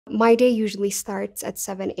My day usually starts at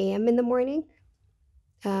 7 a.m. in the morning.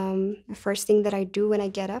 The first thing that I do when I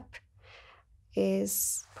get up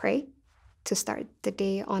is pray to start the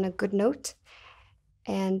day on a good note.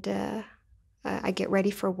 And I get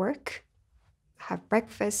ready for work, have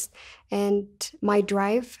breakfast, and my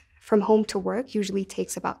drive from home to work usually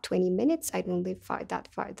takes about 20 minutes. I don't live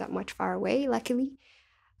that much far away, luckily.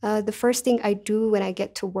 The first thing I do when I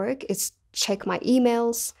get to work is check my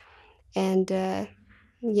emails and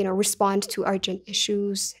respond to urgent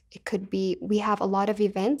issues. It could be we have a lot of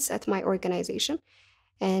events at my organization,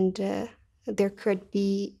 and there could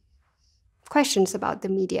be questions about the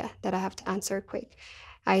media that I have to answer quick.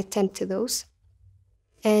 I attend to those,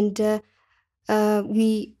 and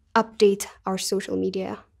we update our social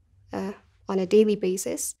media uh, on a daily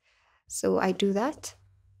basis. So I do that.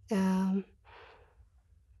 Um,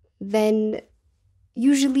 then,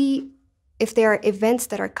 usually, if there are events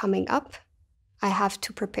that are coming up, I have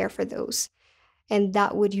to prepare for those. And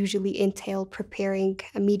that would usually entail preparing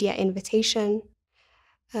a media invitation,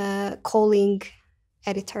 calling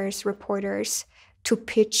editors, reporters to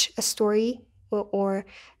pitch a story or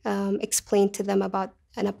explain to them about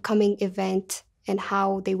an upcoming event and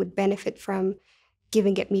how they would benefit from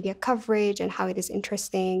giving it media coverage and how it is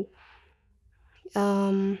interesting.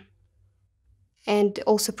 Um, and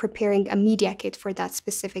also preparing a media kit for that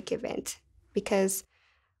specific event. Because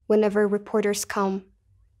whenever reporters come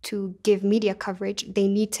to give media coverage, they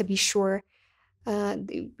need to be sure,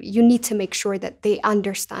 you need to make sure that they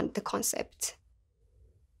understand the concept,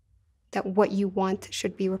 that what you want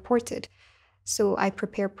should be reported. So I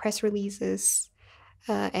prepare press releases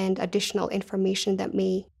and additional information that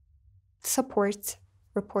may support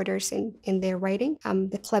reporters in their writing. I'm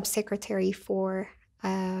the club secretary for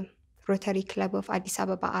Rotary Club of Addis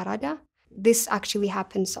Ababa Arada. This actually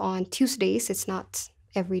happens on Tuesdays. It's not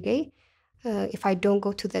every day. If I don't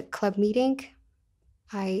go to the club meeting,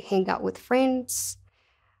 I hang out with friends.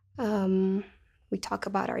 We talk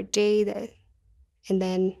about our day, and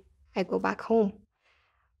then I go back home.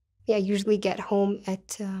 Yeah, I usually get home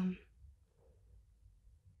at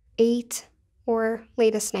 8 or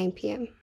latest 9 p.m.